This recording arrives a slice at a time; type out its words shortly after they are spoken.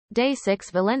Day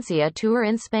 6 Valencia tour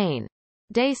in Spain.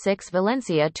 Day 6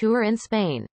 Valencia tour in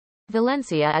Spain.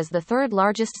 Valencia is the third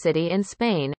largest city in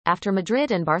Spain, after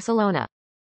Madrid and Barcelona.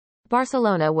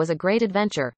 Barcelona was a great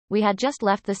adventure. We had just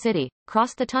left the city,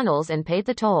 crossed the tunnels and paid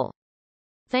the toll.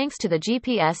 Thanks to the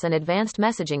GPS and advanced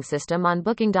messaging system on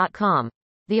Booking.com,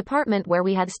 the apartment where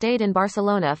we had stayed in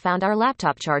Barcelona found our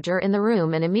laptop charger in the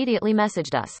room and immediately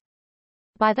messaged us.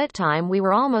 By that time we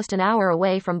were almost an hour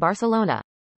away from Barcelona.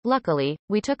 Luckily,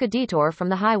 we took a detour from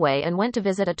the highway and went to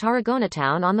visit a Tarragona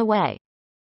town on the way.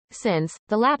 Since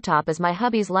the laptop is my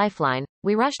hubby's lifeline,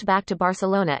 we rushed back to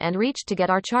Barcelona and reached to get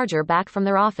our charger back from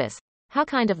their office. How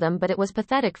kind of them, but it was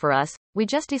pathetic for us. We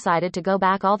just decided to go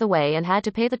back all the way and had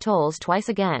to pay the tolls twice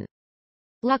again.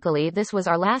 Luckily, this was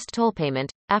our last toll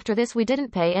payment. After this, we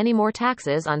didn't pay any more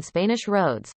taxes on Spanish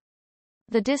roads.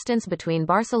 The distance between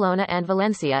Barcelona and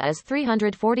Valencia is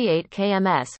 348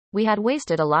 km. We had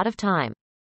wasted a lot of time.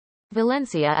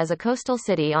 Valencia is a coastal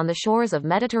city on the shores of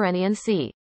Mediterranean Sea.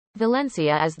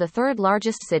 Valencia is the third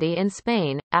largest city in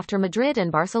Spain, after Madrid and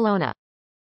Barcelona.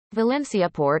 Valencia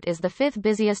Port is the fifth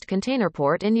busiest container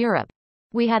port in Europe.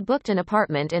 We had booked an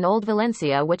apartment in Old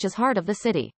Valencia, which is heart of the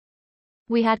city.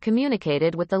 We had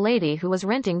communicated with the lady who was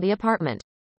renting the apartment.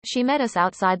 She met us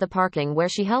outside the parking where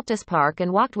she helped us park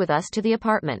and walked with us to the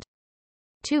apartment.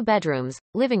 2 bedrooms,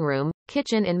 living room,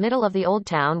 kitchen in middle of the old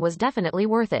town was definitely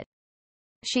worth it.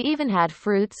 She even had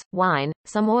fruits, wine,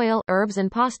 some oil, herbs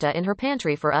and pasta in her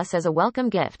pantry for us as a welcome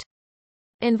gift.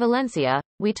 In Valencia,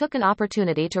 we took an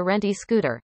opportunity to rent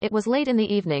e-scooter. It was late in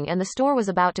the evening and the store was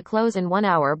about to close in 1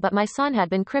 hour, but my son had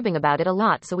been cribbing about it a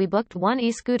lot, so we booked one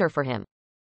e-scooter for him.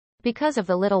 Because of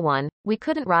the little one, we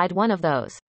couldn't ride one of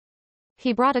those.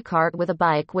 He brought a cart with a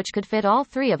bike which could fit all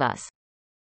 3 of us.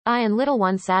 I and little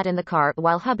one sat in the cart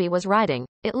while hubby was riding.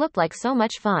 It looked like so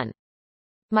much fun.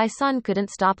 My son couldn't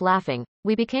stop laughing.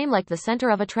 We became like the center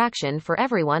of attraction for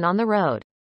everyone on the road.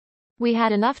 We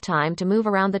had enough time to move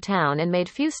around the town and made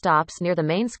few stops near the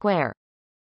main square.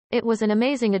 It was an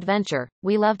amazing adventure.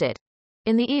 We loved it.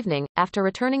 In the evening, after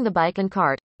returning the bike and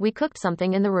cart, we cooked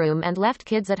something in the room and left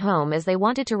kids at home as they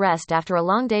wanted to rest after a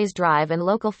long day's drive and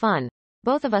local fun.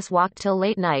 Both of us walked till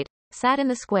late night, sat in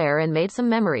the square and made some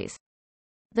memories.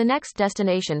 The next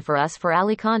destination for us for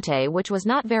Alicante, which was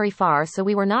not very far, so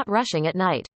we were not rushing at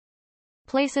night.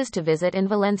 Places to visit in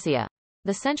Valencia.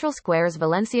 The central squares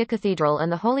Valencia Cathedral and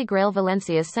the Holy Grail,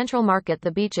 Valencia's central market,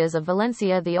 the beaches of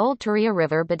Valencia, the old Turia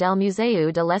River, Badel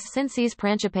Museu de les Ciències,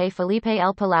 Príncipe Felipe,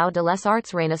 El Palau de les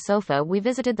Arts, Reina Sofia. We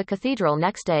visited the cathedral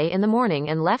next day in the morning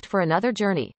and left for another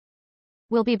journey.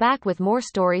 We'll be back with more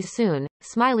stories soon.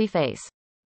 Smiley face.